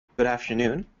Good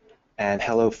afternoon, and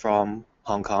hello from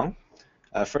Hong Kong.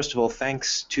 First of all,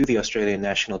 thanks to the Australian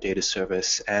National Data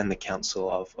Service and the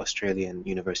Council of Australian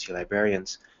University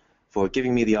Librarians for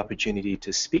giving me the opportunity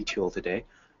to speak to you all today.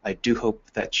 I do hope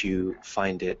that you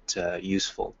find it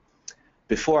useful.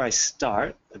 Before I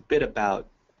start, a bit about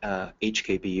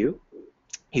HKBU.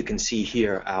 You can see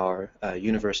here our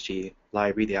university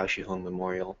library, the Ao Shih Hung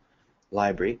Memorial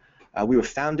Library. We were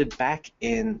founded back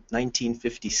in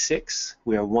 1956.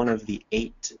 We are one of the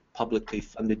 8 publicly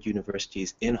funded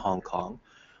universities in Hong Kong.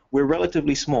 We're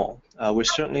relatively small. We're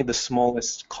certainly the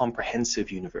smallest comprehensive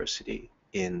university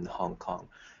in Hong Kong.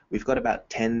 We've got about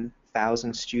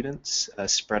 10,000 students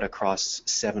spread across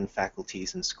 7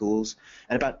 faculties and schools,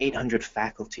 and about 800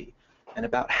 faculty. And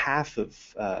about half of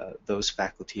those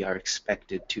faculty are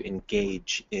expected to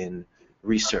engage in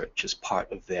research as part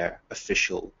of their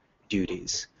official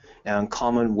duties. Now, in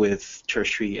common with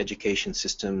tertiary education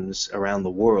systems around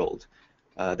the world,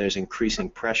 there's increasing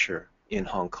pressure in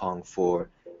Hong Kong for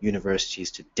universities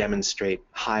to demonstrate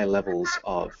high levels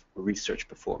of research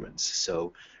performance.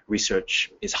 So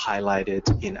research is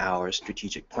highlighted in our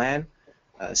strategic plan,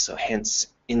 so hence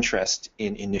interest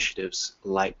in initiatives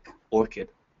like ORCID.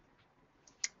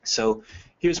 So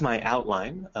here's my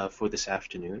outline for this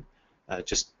afternoon.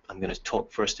 I'm going to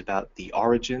talk first about the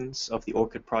origins of the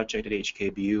ORCID project at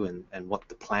HKBU and what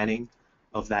the planning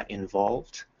of that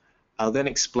involved. I'll then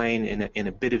explain in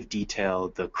a bit of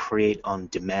detail the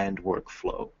create-on-demand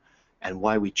workflow and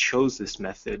why we chose this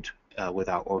method with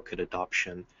our ORCID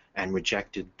adoption and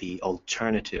rejected the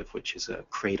alternative, which is a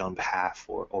create-on-behalf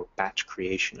or batch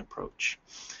creation approach.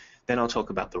 Then I'll talk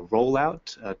about the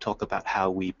rollout, talk about how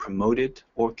we promoted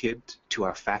ORCID to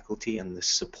our faculty and the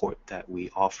support that we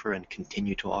offer and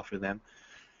continue to offer them.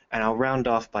 And I'll round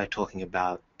off by talking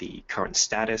about the current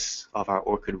status of our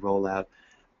ORCID rollout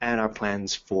and our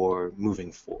plans for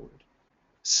moving forward.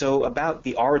 So about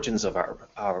the origins of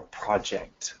our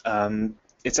project.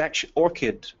 It's actually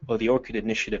ORCID, or the ORCID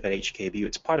initiative at HKBU.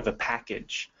 It's part of a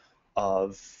package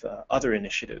of other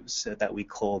initiatives that we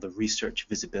call the Research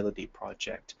Visibility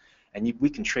Project. And we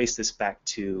can trace this back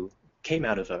to, came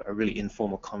out of a really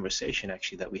informal conversation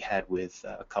actually that we had with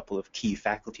a couple of key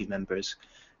faculty members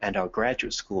and our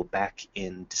graduate school back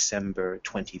in December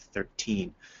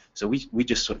 2013. So we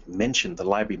just sort of mentioned, the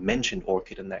library mentioned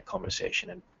ORCID in that conversation,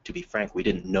 and to be frank, we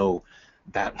didn't know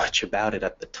that much about it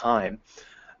at the time.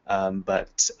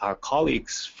 But our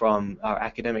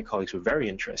academic colleagues were very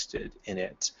interested in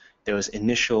it. There was an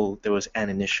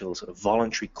initial sort of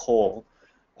voluntary call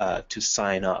to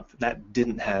sign up. That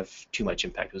didn't have too much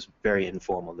impact. It was very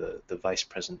informal. The vice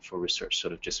president for research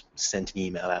sort of just sent an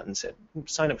email out and said,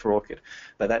 sign up for ORCID.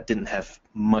 But that didn't have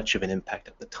much of an impact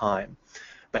at the time.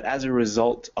 But as a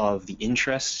result of the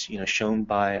interest shown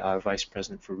by our vice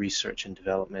president for research and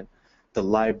development, the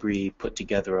library put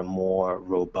together a more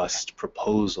robust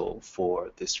proposal for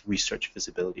this research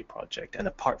visibility project. And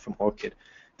apart from ORCID,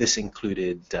 this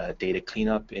included data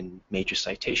cleanup in major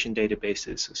citation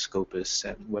databases, Scopus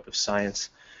and Web of Science,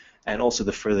 and also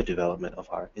the further development of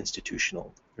our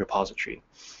institutional repository.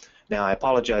 Now, I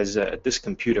apologize. At this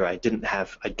computer, I don't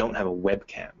have a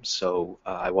webcam, so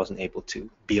I wasn't able to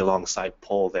be alongside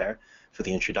Paul there for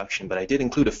the introduction. But I did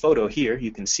include a photo here.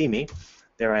 You can see me.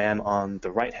 There I am on the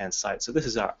right-hand side. So this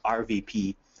is our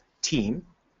RVP team.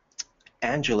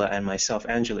 Angela and myself.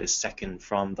 Angela is second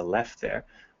from the left there.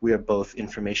 We are both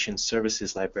information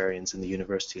services librarians in the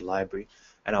university library,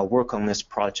 and our work on this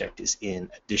project is in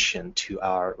addition to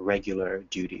our regular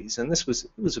duties. And it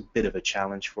was a bit of a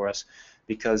challenge for us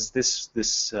because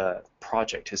this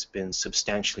project has been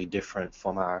substantially different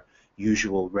from our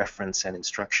usual reference and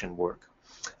instruction work.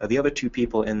 The other 2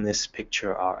 people in this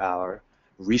picture are our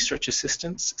research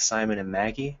assistants, Simon and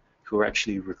Maggie, who were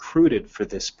actually recruited for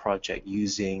this project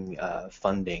using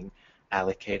funding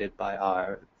allocated by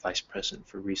our vice president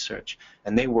for research,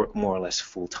 and they work more or less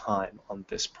full-time on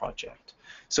this project.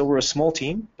 So we're a small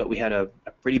team, but we had a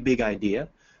pretty big idea.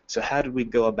 So how did we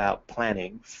go about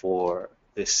planning for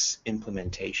this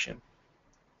implementation?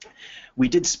 We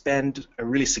did spend a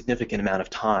really significant amount of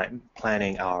time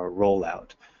planning our rollout.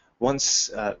 Once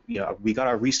we got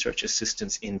our research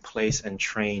assistants in place and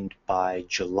trained by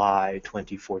July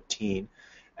 2014,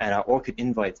 and our ORCID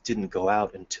invites didn't go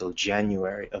out until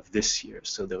January of this year,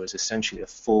 so there was essentially a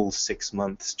full 6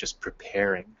 months just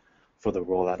preparing for the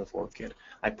rollout of ORCID.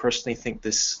 I personally think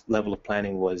this level of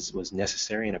planning was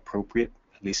necessary and appropriate,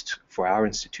 at least for our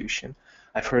institution.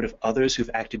 I've heard of others who've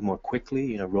acted more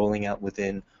quickly, rolling out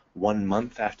within 1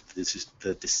 month after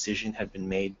the decision had been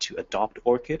made to adopt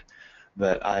ORCID,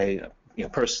 but I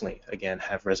personally, again,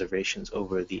 have reservations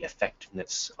over the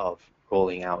effectiveness of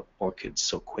rolling out ORCID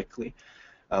so quickly.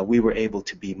 We were able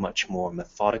to be much more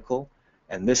methodical,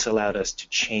 and this allowed us to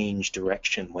change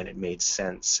direction when it made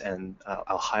sense. And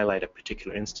I'll highlight a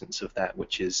particular instance of that,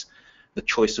 which is the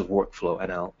choice of workflow,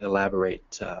 and I'll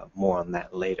elaborate more on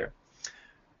that later.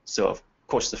 So, of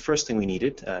course, the first thing we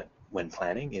needed when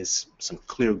planning is some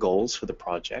clear goals for the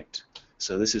project.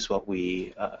 So this is what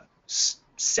we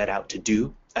set out to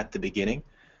do at the beginning.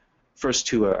 First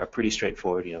two are pretty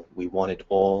straightforward. We wanted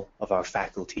all of our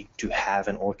faculty to have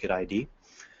an ORCID ID.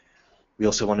 We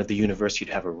also wanted the university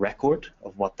to have a record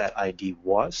of what that ID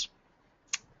was.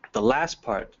 The last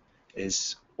part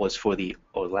was for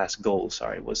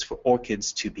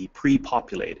ORCIDs to be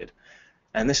pre-populated.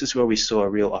 And this is where we saw a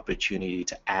real opportunity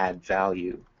to add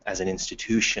value as an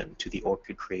institution to the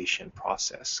ORCID creation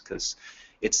process, because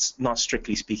it's not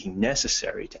strictly speaking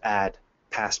necessary to add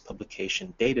past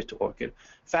publication data to ORCID.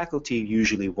 Faculty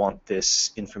usually want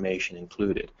this information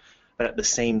included. But at the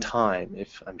same time,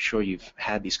 if I'm sure you've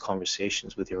had these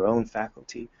conversations with your own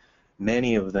faculty,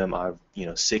 many of them are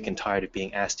sick and tired of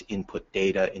being asked to input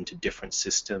data into different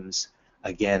systems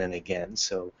again and again.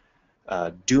 So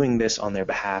doing this on their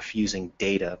behalf using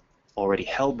data already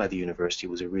held by the university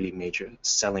was a really major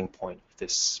selling point of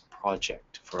this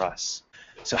project for us.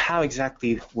 So how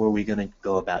exactly were we going to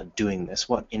go about doing this?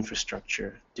 What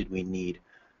infrastructure did we need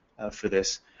for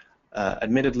this?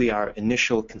 Admittedly, our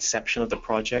initial conception of the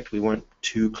project, we weren't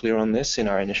too clear on this in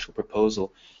our initial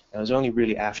proposal. It was only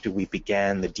really after we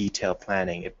began the detailed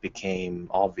planning it became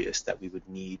obvious that we would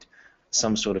need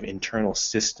some sort of internal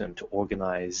system to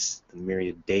organize the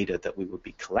myriad data that we would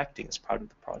be collecting as part of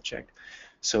the project.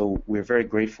 So we're very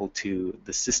grateful to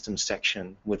the systems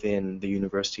section within the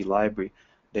university library.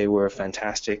 They were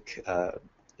fantastic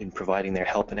in providing their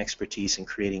help and expertise in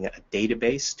creating a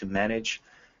database to manage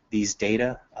these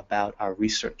data about our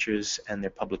researchers and their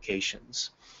publications.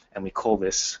 And we call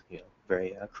this,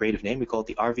 very creative name, we call it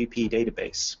the RVP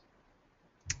database.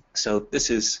 So this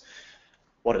is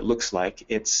what it looks like.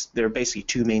 There are basically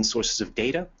two main sources of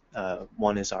data.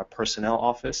 One is our personnel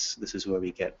office. This is where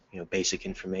we get basic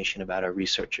information about our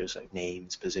researchers, like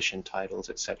names, position titles,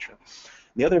 etc.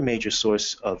 The other major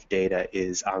source of data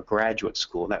is our graduate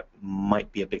school. That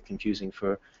might be a bit confusing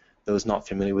for those not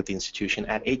familiar with the institution.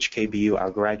 At HKBU, our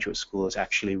graduate school is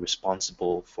actually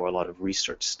responsible for a lot of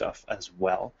research stuff as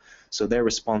well. So they're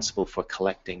responsible for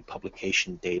collecting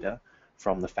publication data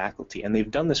from the faculty, and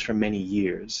they've done this for many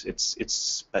years.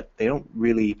 But they don't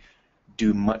really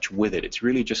do much with it. It's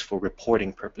really just for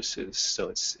reporting purposes. So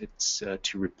it's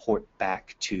to report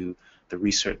back to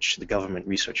the government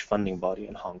research funding body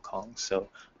in Hong Kong. So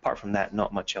apart from that,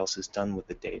 not much else is done with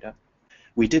the data.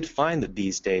 We did find that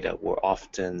these data were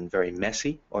often very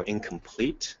messy or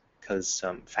incomplete because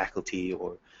faculty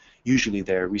or usually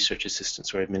their research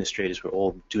assistants or administrators were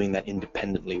all doing that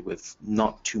independently with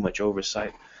not too much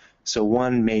oversight. So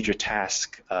one major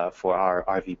task for our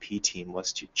RVP team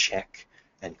was to check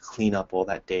and clean up all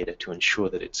that data to ensure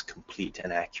that it's complete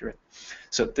and accurate.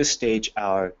 So at this stage,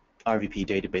 our RVP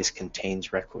database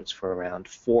contains records for around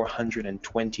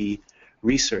 420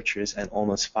 researchers and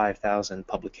almost 5,000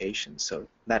 publications. So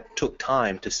that took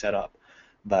time to set up,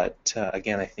 but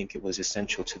again, I think it was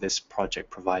essential to this project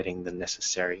providing the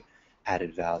necessary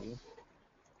added value.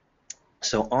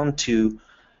 So on to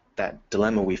that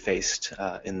dilemma we faced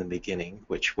in the beginning,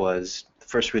 which was the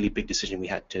first really big decision we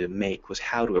had to make was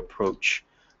how to approach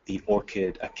the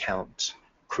ORCID account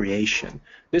creation.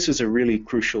 This is a really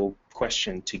crucial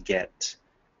question to get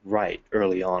right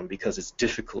early on because it's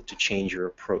difficult to change your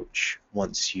approach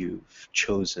once you've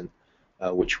chosen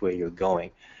which way you're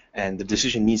going. And the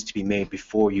decision needs to be made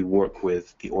before you work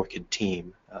with the ORCID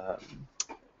team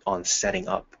on setting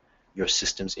up your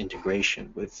system's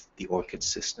integration with the ORCID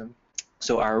system.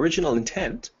 So our original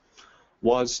intent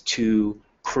was to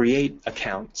create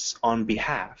accounts on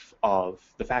behalf of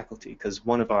the faculty, because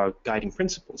one of our guiding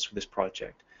principles for this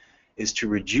project is to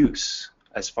reduce,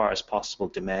 as far as possible,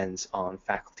 demands on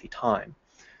faculty time.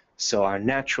 So our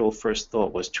natural first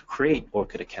thought was to create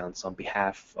ORCID accounts on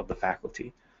behalf of the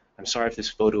faculty. I'm sorry if this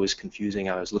photo is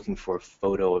confusing. I was looking for a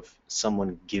photo of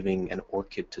someone giving an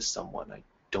ORCID to someone. I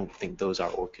don't think those are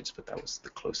ORCIDs, but that was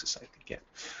the closest I could get.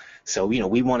 So,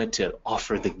 we wanted to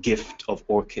offer the gift of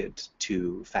ORCID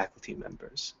to faculty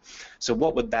members. So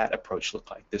what would that approach look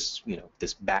like? This,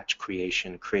 this batch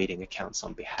creation, creating accounts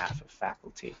on behalf of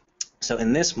faculty. So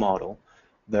in this model,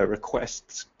 the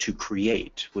requests to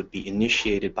create would be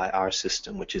initiated by our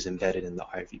system, which is embedded in the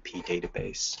RVP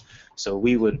database. So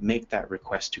we would make that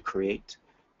request to create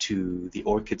to the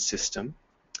ORCID system,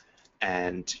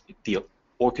 and the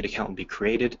ORCID account would be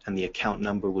created, and the account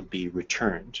number would be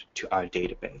returned to our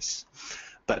database.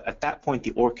 But at that point,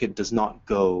 the ORCID does not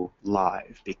go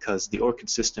live, because the ORCID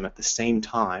system at the same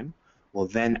time will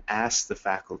then ask the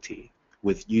faculty,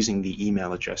 with using the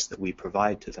email address that we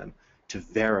provide to them, to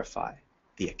verify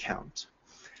the account.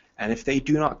 And if they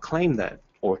do not claim that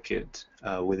ORCID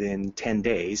within 10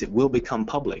 days, it will become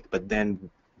public, but then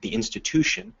the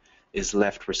institution is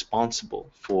left responsible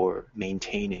for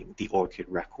maintaining the ORCID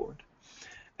record.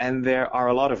 And there are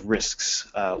a lot of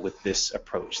risks with this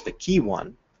approach. The key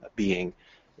one being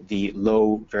the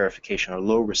low verification or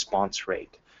low response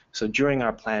rate. So during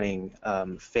our planning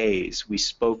phase, we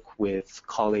spoke with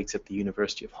colleagues at the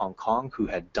University of Hong Kong who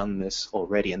had done this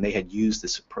already, and they had used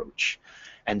this approach.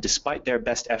 And despite their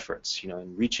best efforts,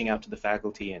 in reaching out to the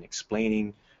faculty and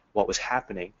explaining what was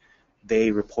happening, they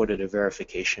reported a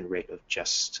verification rate of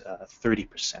just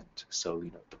 30%. So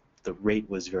the rate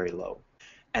was very low.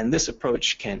 And this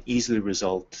approach can easily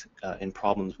result in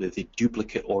problems with the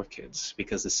duplicate ORCIDs,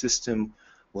 because the system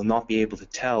will not be able to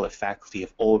tell if faculty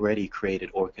have already created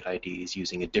ORCID IDs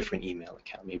using a different email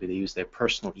account. Maybe they use their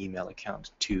personal email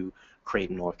account to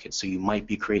create an ORCID. So you might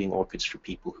be creating ORCIDs for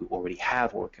people who already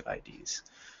have ORCID IDs.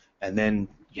 And then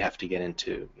you have to get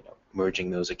into merging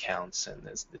those accounts, and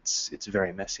it's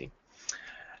very messy.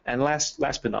 And last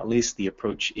but not least, the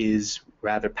approach is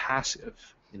rather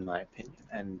passive, in my opinion,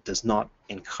 and does not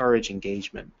encourage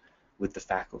engagement with the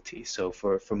faculty. So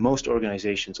for most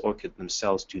organizations, ORCID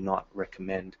themselves do not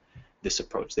recommend this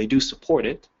approach. They do support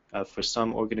it. For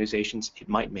some organizations, it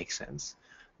might make sense,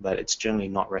 but it's generally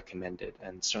not recommended.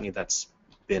 And certainly that's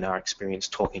been our experience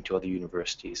talking to other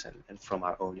universities and from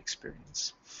our own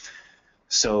experience.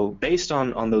 So based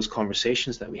on those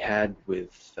conversations that we had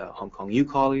with Hong Kong U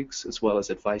colleagues, as well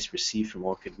as advice received from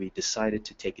ORCID, we decided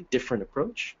to take a different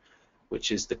approach,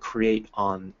 which is the create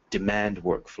on demand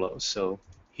workflow. So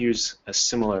here's a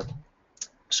similar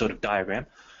sort of diagram,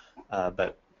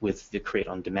 but with the create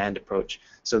on demand approach.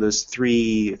 So there's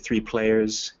three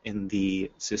players in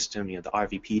the system, the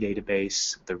RVP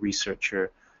database, the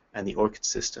researcher, and the ORCID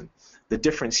system. The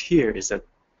difference here is that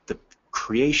the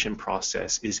creation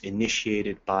process is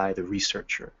initiated by the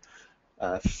researcher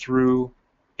through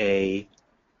a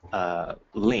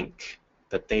link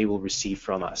that they will receive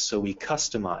from us. So we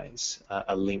customize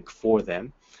a link for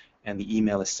them, and the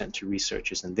email is sent to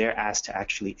researchers, and they're asked to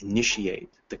actually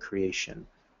initiate the creation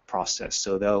process.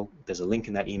 So there's a link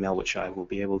in that email, which I will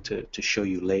be able to show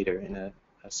you later in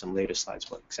some later slides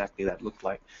what exactly that looked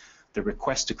like. The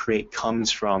request to create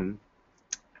comes from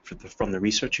the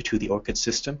researcher to the ORCID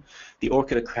system. The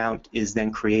ORCID account is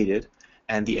then created,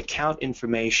 and the account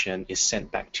information is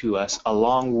sent back to us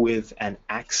along with an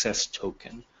access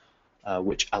token,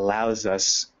 which allows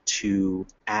us to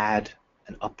add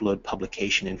and upload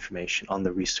publication information on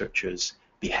the researcher's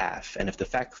behalf. And if the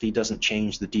faculty doesn't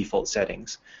change the default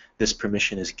settings, this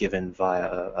permission is given via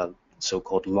a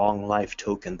so-called long life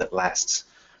token that lasts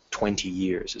 20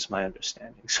 years, is my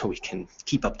understanding. So we can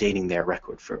keep updating their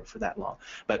record for that long.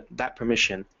 But that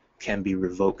permission can be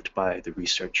revoked by the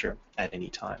researcher at any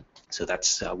time. So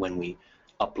that's when we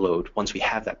upload. Once we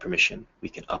have that permission, we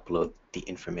can upload the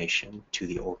information to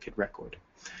the ORCID record.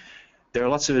 There are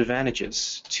lots of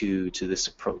advantages to this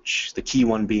approach, the key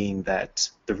one being that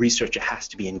the researcher has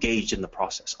to be engaged in the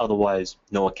process, otherwise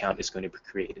no account is going to be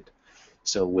created.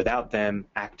 So without them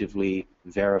actively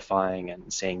verifying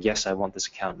and saying, yes, I want this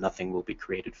account, nothing will be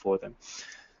created for them.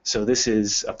 So this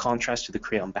is a contrast to the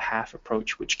create on behalf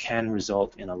approach, which can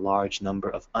result in a large number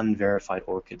of unverified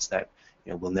ORCIDs that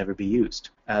will never be used.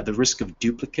 The risk of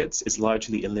duplicates is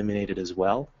largely eliminated as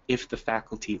well. If the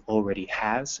faculty already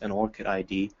has an ORCID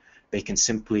ID, they can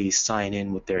simply sign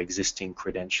in with their existing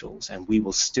credentials, and we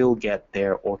will still get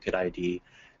their ORCID ID,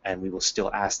 and we will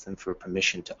still ask them for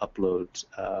permission to upload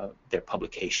their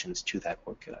publications to that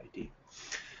ORCID ID.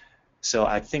 So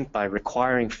I think by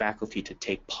requiring faculty to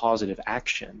take positive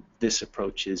action, this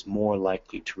approach is more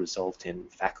likely to result in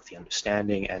faculty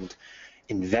understanding and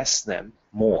invest them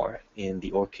more in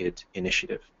the ORCID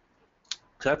initiative.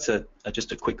 So that's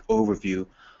just a quick overview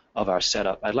of our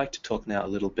setup. I'd like to talk now a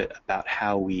little bit about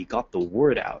how we got the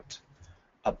word out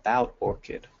about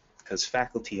ORCID, because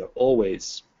faculty are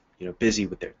always busy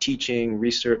with their teaching,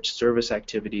 research, service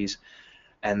activities,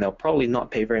 and they'll probably not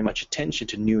pay very much attention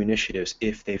to new initiatives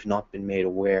if they've not been made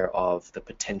aware of the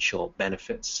potential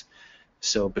benefits.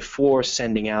 So before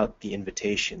sending out the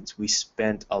invitations, we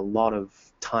spent a lot of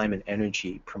time and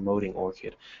energy promoting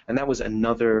ORCID, and that was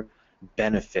another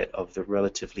benefit of the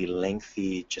relatively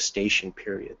lengthy gestation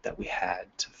period that we had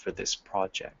for this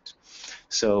project.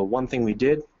 So one thing we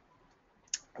did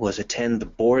was attend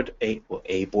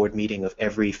a board meeting of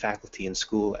every faculty and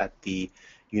school at the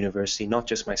university, not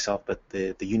just myself, but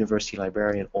the university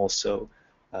librarian also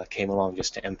came along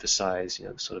just to emphasize,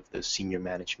 sort of the senior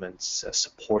management's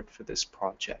support for this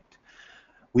project.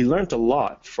 We learned a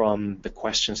lot from the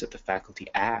questions that the faculty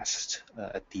asked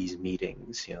at these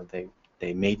meetings.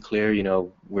 They made clear,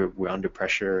 we're under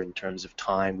pressure in terms of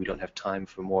time. We don't have time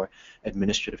for more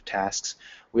administrative tasks.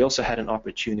 We also had an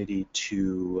opportunity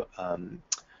to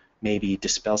maybe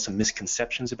dispel some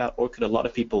misconceptions about ORCID. A lot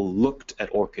of people looked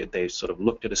at ORCID, they sort of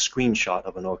looked at a screenshot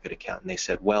of an ORCID account and they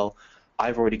said, well,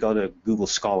 I've already got a Google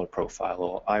Scholar profile,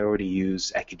 or I already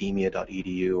use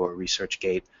academia.edu or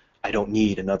ResearchGate. I don't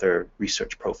need another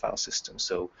research profile system.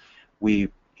 So we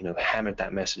hammered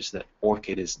that message that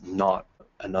ORCID is not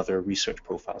another research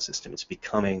profile system. It's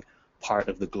becoming part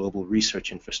of the global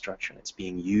research infrastructure, and it's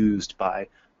being used by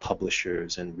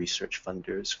publishers and research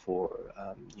funders for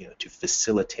to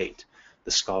facilitate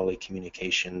the scholarly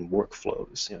communication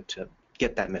workflows, to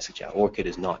get that message out. ORCID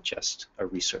is not just a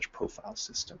research profile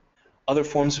system. Other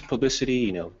forms of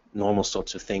publicity, normal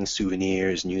sorts of things,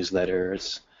 souvenirs,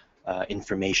 newsletters,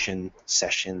 information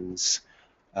sessions.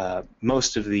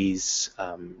 Most of these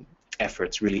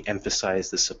efforts really emphasize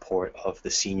the support of the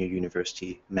senior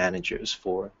university managers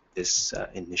for this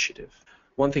initiative.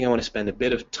 One thing I want to spend a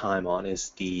bit of time on is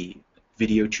the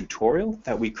video tutorial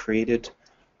that we created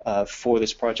for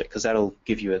this project, because that'll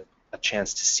give you a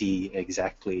chance to see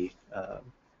exactly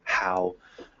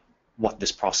what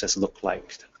this process looked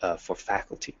like for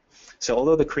faculty. So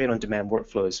although the Create on Demand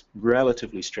workflow is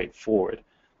relatively straightforward,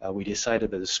 we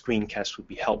decided that a screencast would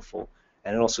be helpful,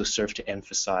 and it also served to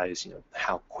emphasize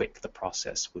how quick the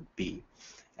process would be,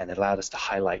 and it allowed us to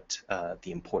highlight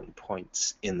the important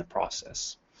points in the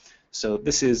process. So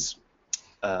this is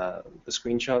the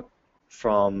screenshot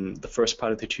from the first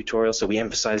part of the tutorial. So we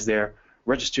emphasize there,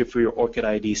 register for your ORCID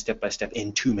ID step by step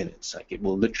in 2 minutes. Like, it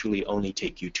will literally only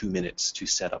take you 2 minutes to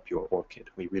set up your ORCID.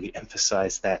 We really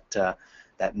emphasize that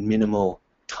that minimal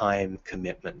time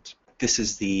commitment. This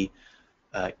is the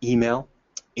email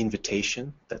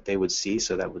invitation that they would see,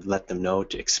 so that would let them know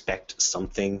to expect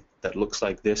something that looks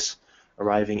like this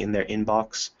arriving in their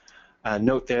inbox.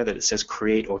 Note there that it says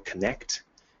create or connect,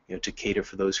 to cater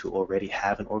for those who already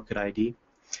have an ORCID ID.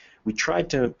 We tried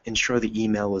to ensure the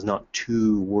email was not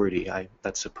too wordy.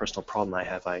 That's a personal problem I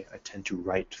have. I tend to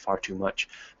write far too much,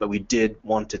 but we did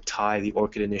want to tie the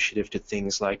ORCID initiative to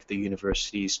things like the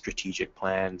university's strategic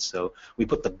plan, so we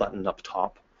put the button up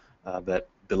top, but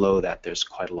below that there's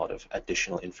quite a lot of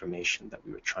additional information that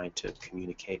we were trying to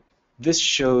communicate. This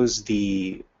shows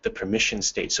the permission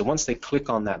state. So once they click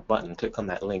on that button, click on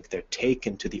that link, they're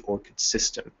taken to the ORCID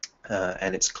system,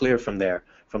 and it's clear from there,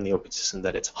 from the ORCID system,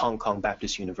 that it's Hong Kong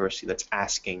Baptist University that's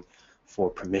asking for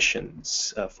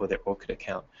permissions for their ORCID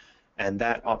account. And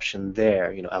that option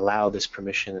there, allow this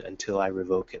permission until I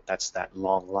revoke it. That's that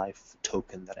long life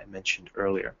token that I mentioned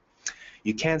earlier.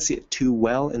 You can't see it too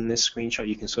well in this screenshot.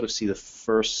 You can sort of see the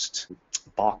first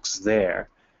box there.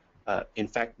 In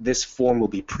fact, this form will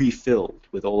be pre-filled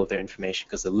with all of their information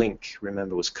because the link,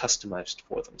 remember, was customized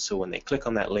for them. So when they click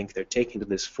on that link, they're taken to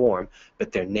this form,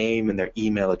 but their name and their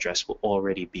email address will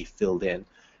already be filled in.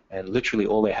 And literally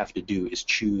all they have to do is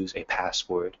choose a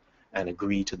password and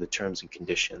agree to the terms and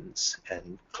conditions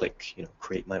and click,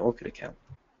 create my ORCID account.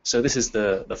 So this is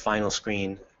the final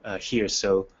screen here.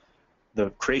 So the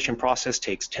creation process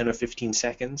takes 10 or 15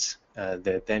 seconds.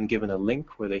 They're then given a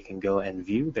link where they can go and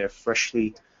view their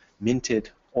freshly minted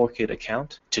ORCID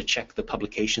account to check the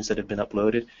publications that have been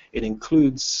uploaded. It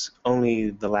includes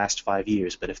only the last 5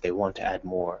 years, but if they want to add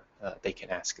more, they can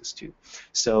ask us to.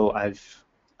 So I've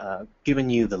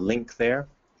given you the link there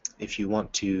if you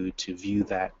want to view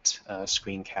that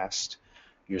screencast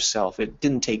yourself. It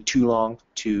didn't take too long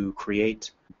to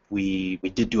create. We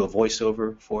did do a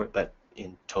voiceover for it, but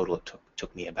in total it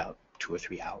took me about 2 or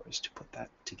 3 hours to put that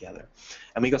together.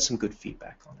 And we got some good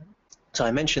feedback on it. So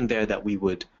I mentioned there that we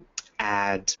would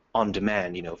add on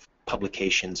demand,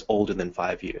 publications older than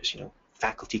 5 years.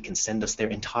 Faculty can send us their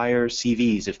entire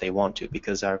CVs if they want to,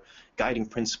 because our guiding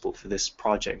principle for this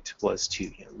project was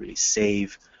to really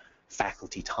save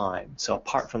faculty time. So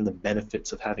apart from the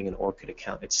benefits of having an ORCID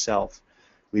account itself,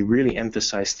 we really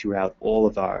emphasize throughout all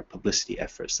of our publicity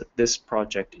efforts that this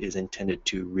project is intended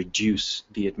to reduce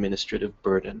the administrative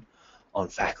burden on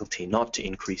faculty, not to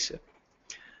increase it.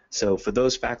 So for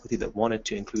those faculty that wanted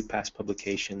to include past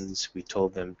publications, we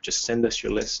told them, just send us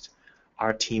your list.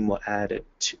 Our team will add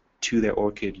it to their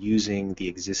ORCID using the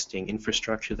existing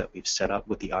infrastructure that we've set up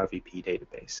with the RVP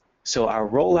database. So our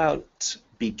rollout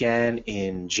began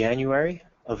in January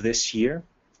of this year,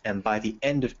 and by the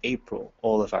end of April,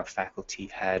 all of our faculty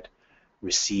had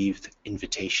received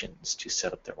invitations to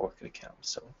set up their ORCID account.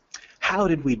 So how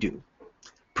did we do?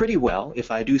 pretty well,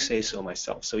 if I do say so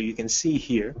myself. So you can see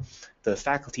here the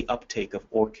faculty uptake of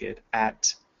ORCID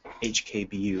at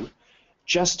HKBU.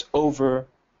 Just over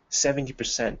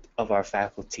 70% of our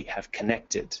faculty have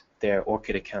connected their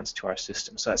ORCID accounts to our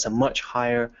system. So that's a much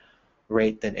higher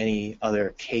rate than any other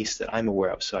case that I'm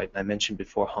aware of. So I mentioned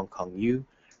before Hong Kong U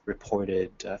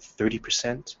reported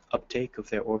 30% uptake of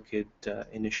their ORCID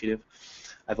initiative.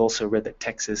 I've also read that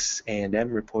Texas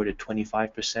A&M reported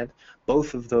 25%.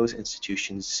 Both of those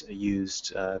institutions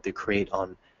used the create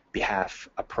on behalf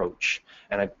approach.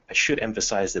 And I should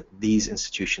emphasize that these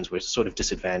institutions were sort of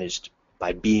disadvantaged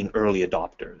by being early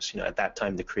adopters. At that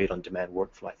time, the create on demand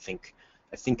workflow,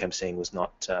 I think I'm saying, was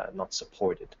not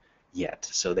supported yet.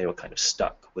 So they were kind of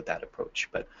stuck with that approach.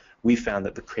 But we found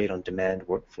that the create on demand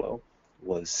workflow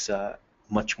was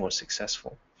much more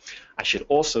successful. I should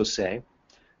also say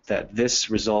that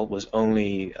this result was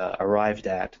only arrived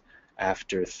at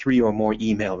after 3 or more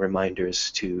email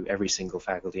reminders to every single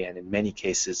faculty, and in many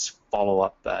cases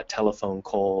follow-up telephone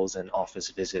calls and office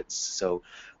visits. So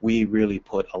we really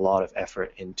put a lot of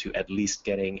effort into at least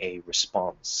getting a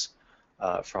response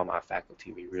from our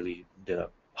faculty. We really did a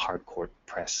hardcore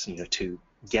press, to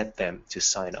get them to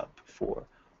sign up for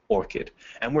ORCID.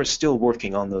 And we're still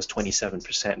working on those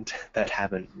 27% that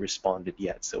haven't responded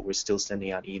yet. So we're still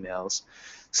sending out emails,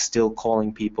 still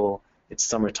calling people. It's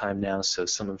summertime now, so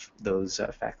some of those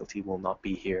faculty will not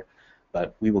be here.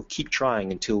 But we will keep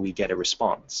trying until we get a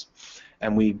response.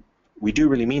 And we do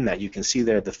really mean that. You can see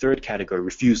there the third category,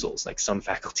 refusals. Like some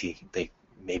faculty,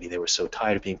 maybe they were so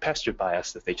tired of being pestered by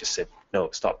us that they just said,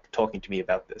 no, stop talking to me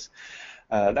about this.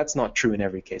 That's not true in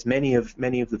every case. Many of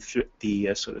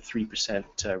the sort of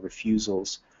 3%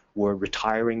 refusals were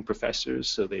retiring professors,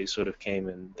 so they sort of came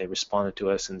and they responded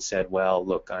to us and said, well,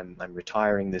 look, I'm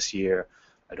retiring this year.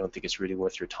 I don't think it's really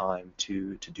worth your time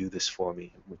to do this for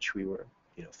me, which we were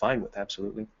fine with,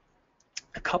 absolutely.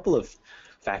 A couple of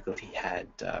faculty had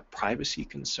privacy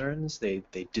concerns. They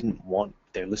didn't want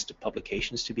their list of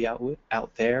publications to be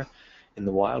out there in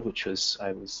the wild, which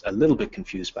I was a little bit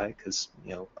confused by, because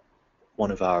one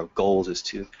of our goals is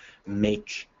to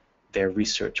make their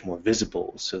research more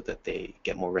visible so that they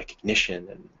get more recognition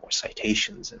and more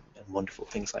citations and wonderful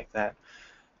things like that.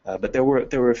 But there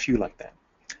were a few like that.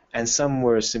 And some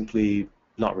were simply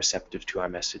not receptive to our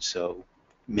message, so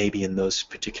maybe in those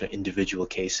particular individual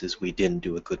cases we didn't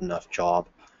do a good enough job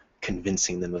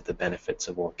convincing them of the benefits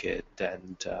of ORCID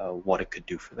and what it could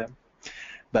do for them.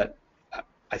 But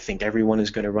I think everyone is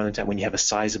going to run into that. When you have a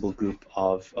sizable group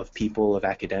of people, of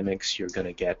academics, you're going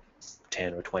to get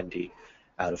 10 or 20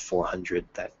 out of 400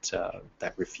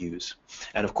 that refuse.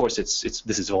 And of course, this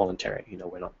is voluntary.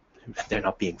 They're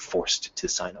not being forced to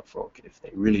sign up for ORCID. If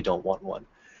they really don't want one,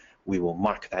 we will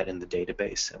mark that in the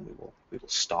database and we will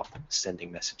stop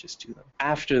sending messages to them.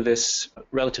 After this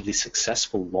relatively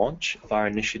successful launch of our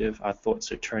initiative, our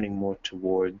thoughts are turning more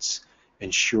towards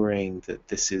ensuring that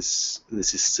this is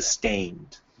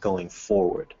sustained going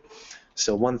forward.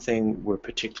 So one thing we're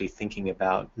particularly thinking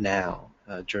about now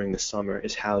during the summer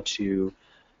is how to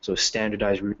sort of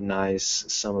standardize, routinize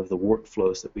some of the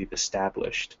workflows that we've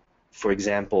established. For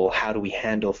example, how do we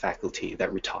handle faculty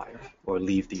that retire or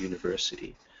leave the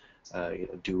university?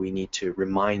 Do we need to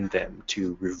remind them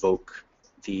to revoke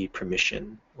the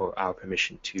permission or our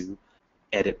permission to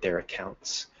edit their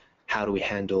accounts? How do we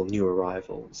handle new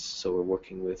arrivals? So we're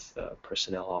working with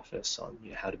personnel office on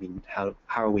how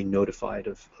are we notified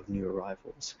of new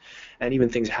arrivals, and even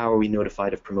things, how are we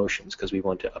notified of promotions, because we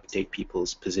want to update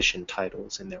people's position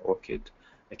titles in their ORCID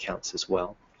accounts as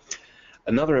well.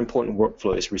 Another important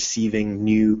workflow is receiving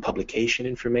new publication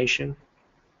information.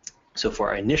 So for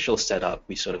our initial setup,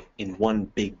 we sort of, in one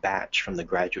big batch from the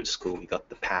graduate school, we got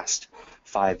the past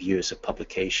 5 years of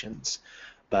publications.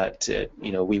 But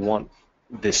we want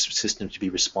this system to be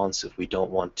responsive. We don't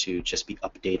want to just be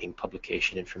updating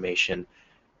publication information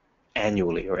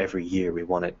annually or every year. We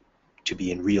want it to be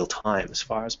in real time as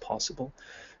far as possible.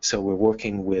 So we're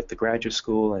working with the graduate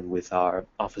school and with our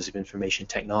Office of Information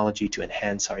Technology to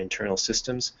enhance our internal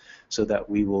systems so that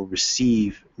we will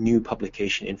receive new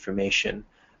publication information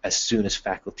as soon as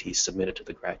faculty submit it to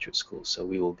the graduate school. So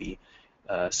we will be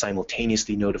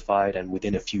simultaneously notified, and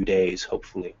within a few days,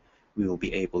 hopefully, we will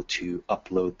be able to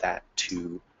upload that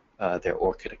to their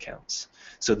ORCID accounts.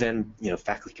 So then,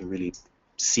 faculty can really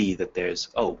see that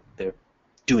they're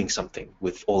doing something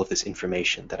with all of this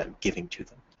information that I'm giving to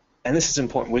them. And this is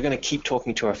important. We're going to keep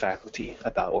talking to our faculty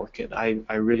about ORCID.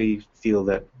 I really feel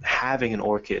that having an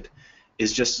ORCID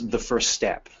is just the first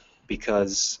step,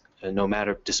 because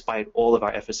despite all of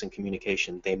our efforts in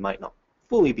communication, they might not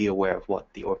fully be aware of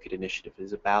what the ORCID initiative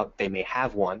is about. They may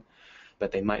have one,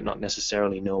 but they might not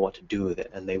necessarily know what to do with it,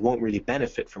 and they won't really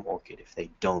benefit from ORCID if they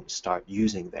don't start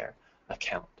using their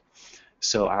account.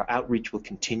 So our outreach will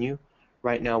continue.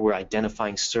 Right now we're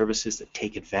identifying services that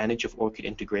take advantage of ORCID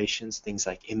integrations, things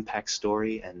like Impact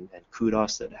Story and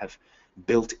Kudos that have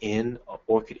built-in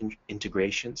ORCID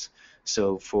integrations.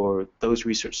 So for those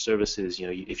research services,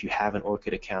 if you have an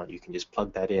ORCID account, you can just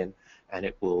plug that in and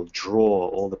it will draw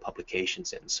all the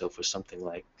publications in. So for something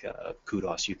like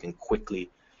Kudos, you can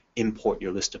quickly import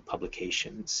your list of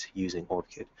publications using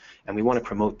ORCID. And we want to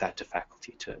promote that to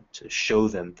faculty to show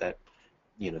them that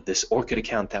this ORCID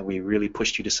account that we really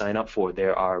pushed you to sign up for,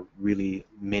 there are really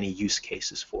many use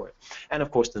cases for it. And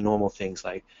of course the normal things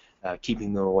like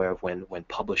keeping them aware of when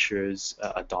publishers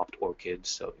adopt ORCID.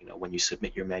 So when you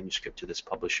submit your manuscript to this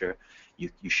publisher,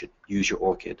 you should use your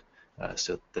ORCID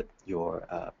so that you're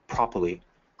properly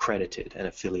credited and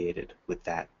affiliated with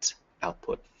that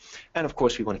output. And of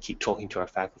course we want to keep talking to our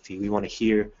faculty. We want to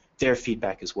hear their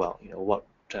feedback as well,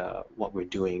 what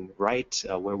we're doing right,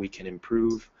 where we can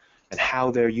improve, and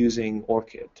how they're using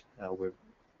ORCID.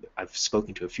 I've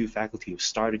spoken to a few faculty who've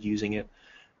started using it,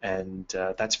 and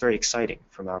that's very exciting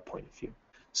from our point of view.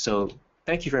 So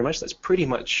thank you very much. That's pretty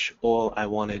much all I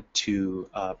wanted to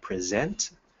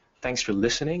present. Thanks for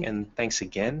listening, and thanks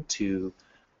again to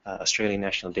Australian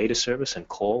National Data Service and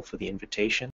Call for the invitation.